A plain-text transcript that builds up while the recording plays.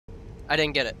I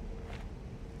didn't get it.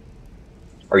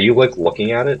 Are you like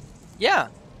looking at it? Yeah.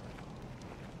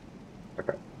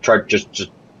 Okay. Try just.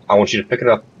 I want you to pick it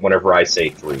up whenever I say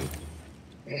 3.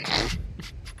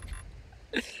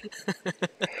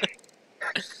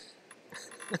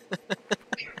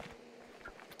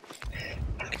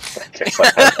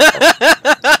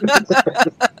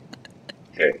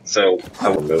 Okay, so I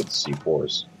will note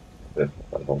C4s. If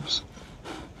that helps.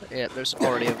 Yeah, there's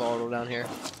already a volatile down here.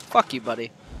 Fuck you,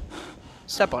 buddy.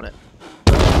 Step on it.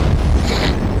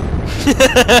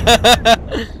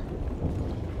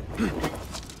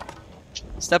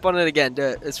 Step on it again. Do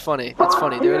it. It's funny. It's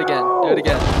funny. Do it again. Do it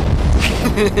again.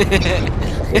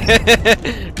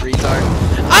 Retard.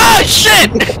 Ah, shit!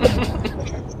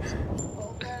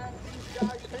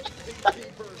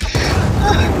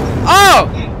 Oh!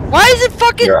 Why is it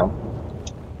fucking? Here,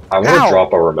 I want to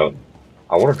drop a remote.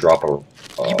 I want to drop a.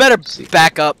 You better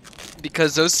back up,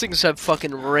 because those things have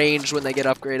fucking range when they get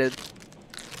upgraded.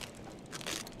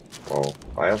 Well,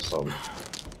 I have some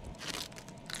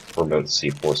remote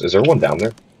C4s. Is there one down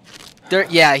there?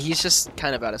 Yeah, he's just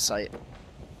kind of out of sight.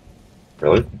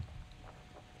 Really?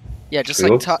 Yeah, just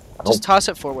like just toss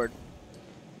it forward.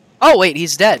 Oh wait,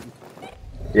 he's dead.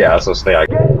 Yeah, so stay.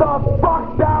 Get the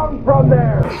fuck down from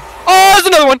there! Oh, there's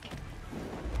another one.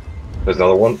 There's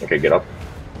another one. Okay, get up.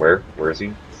 Where? Where is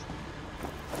he?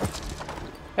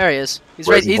 There he is. He's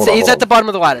right. He's at the bottom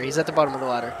of the ladder. He's at the bottom of the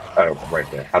ladder. Oh, right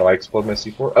there. How do I explode my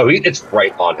C4? Oh, it's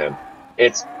right on him.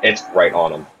 It's right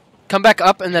on him. Come back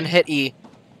up and then hit E.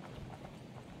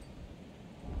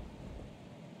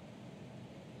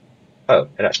 Oh,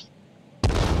 hit X.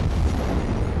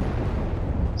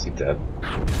 Is he dead?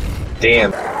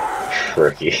 Damn.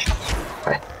 Tricky.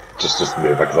 Just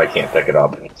move because I can't pick it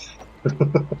up.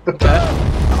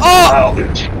 Oh!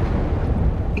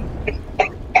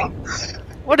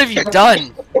 What have you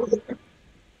done?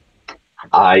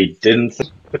 I didn't.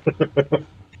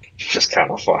 Just kind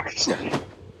of fucked.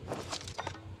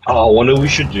 Oh, what we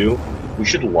should do? We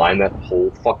should line that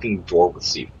whole fucking door with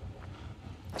C.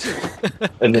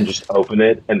 And then just open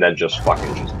it, and then just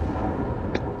fucking just.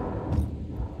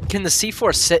 Can the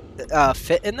C4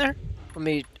 fit in there? Let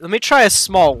me try a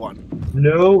small one.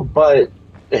 No, but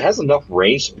it has enough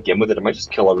range to begin with. It might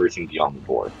just kill everything beyond the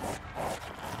door.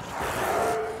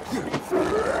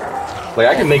 Like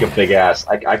I can make a big ass.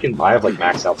 I have like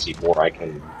maxed out C4. I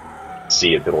can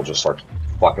see if it'll just start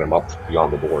fucking them up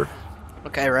beyond the door.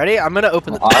 Okay, ready? I'm gonna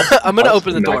open the. I'm gonna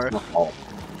open the door.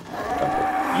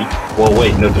 Well,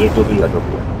 wait, no, don't do that. Don't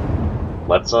do that.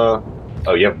 Let's Oh,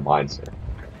 you have mines there.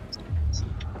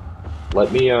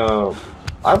 Let me I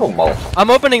have a Molotov. I'm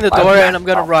opening the door and I'm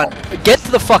gonna run. Get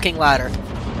to the fucking ladder.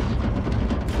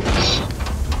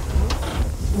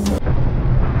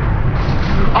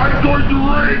 I'm going to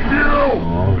rape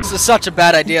you! This is such a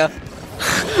bad idea.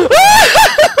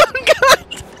 God.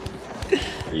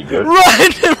 Are you good?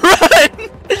 Run! Run!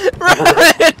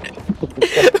 Run!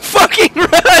 Fucking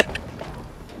run!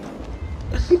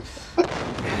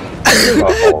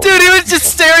 Dude, he was just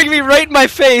staring me right in my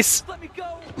face. Let me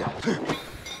go.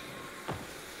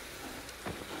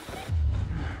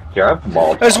 Here, I have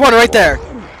Molotov. There's one right there.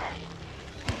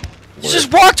 You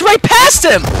just walked right past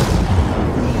him.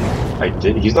 I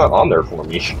did. He's not on there for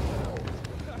me.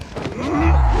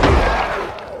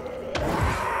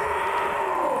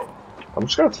 I'm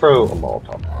just gonna throw a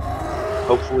Molotov.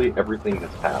 Hopefully everything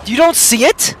has passed. You don't see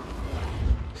it?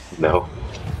 No.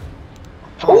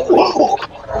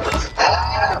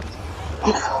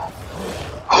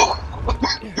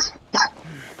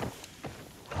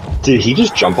 Did he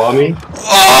just jump on me?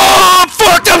 Oh, I'm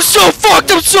fucked! I'm so fucked!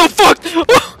 I'm so fucked!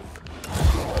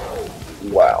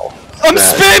 Wow. I'm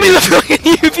spamming the fucking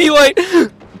UV light!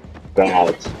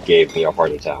 That gave me a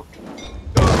heart attack.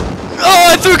 Oh,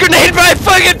 I threw a grenade, but I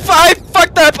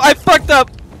fucked up! I fucked up!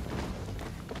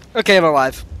 Okay, I'm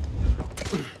alive.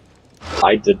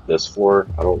 I did this for,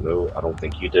 I don't know, I don't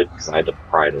think you did, because I had to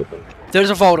pry it open. There's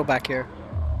a volatile back here.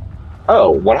 Oh,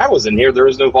 when I was in here, there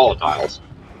was no volatiles.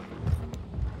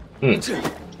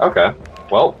 Okay.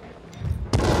 Well.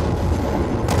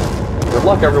 Good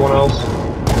luck, everyone else.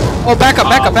 Oh, back up,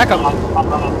 back up, back up!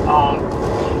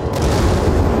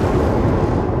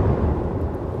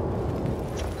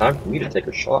 Time for me to take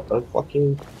a shot of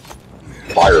fucking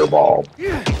fireball.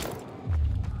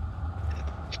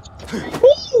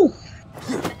 Woo!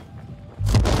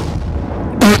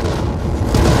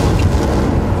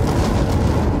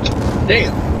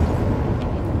 Damn.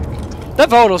 That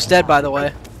volatile's dead, by the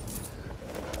way.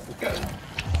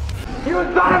 You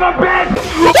son of a bitch!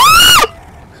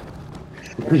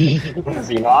 Is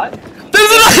he not?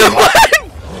 There's another one!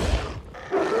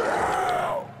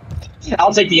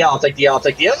 I'll take the L. I'll take the L. I'll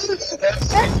take the L.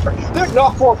 They're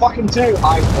not for fucking two.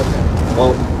 Okay.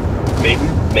 Well,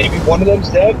 maybe one of them's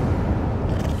dead.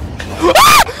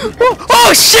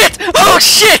 Oh shit! Oh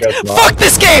shit! Fuck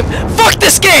this game! Fuck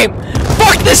this game!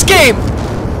 Fuck this game!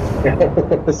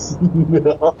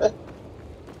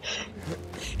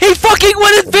 He fucking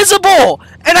went invisible!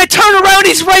 And I turn around,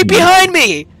 he's right behind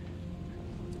me!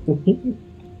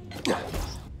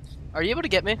 Are you able to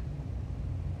get me?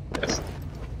 Yes.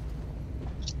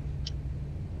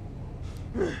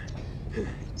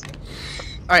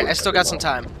 Alright, I still got some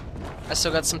time. I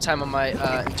still got some time on my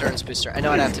endurance booster. I know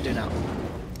what I have to do now.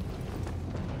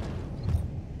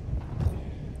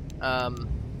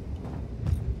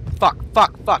 Fuck.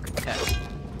 Okay.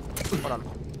 Hold on.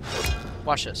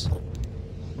 Watch this.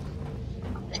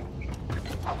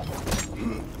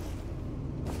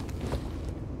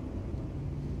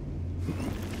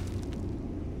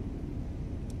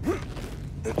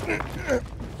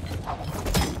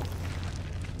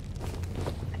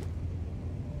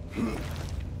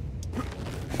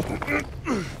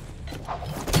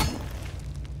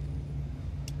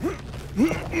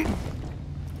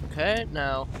 Okay,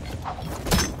 now.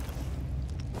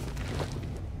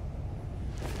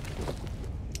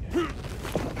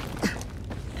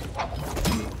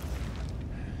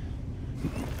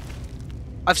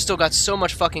 I've still got so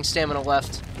much fucking stamina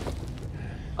left.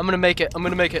 I'm gonna make it. I'm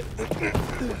gonna make it.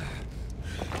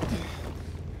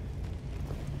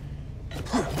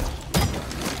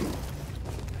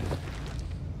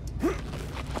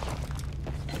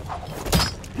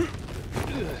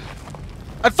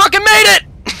 I fucking made it!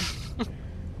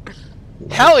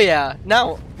 Hell yeah!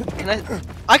 Now,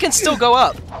 I can still go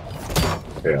up.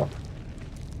 Yeah.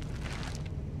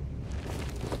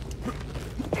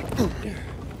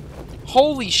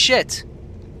 Holy shit!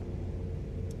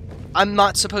 I'm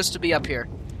not supposed to be up here.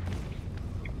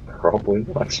 Probably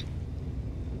not.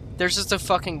 There's just a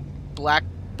fucking black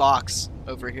box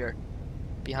over here,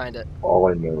 behind it. All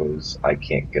I know is I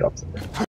can't get up there.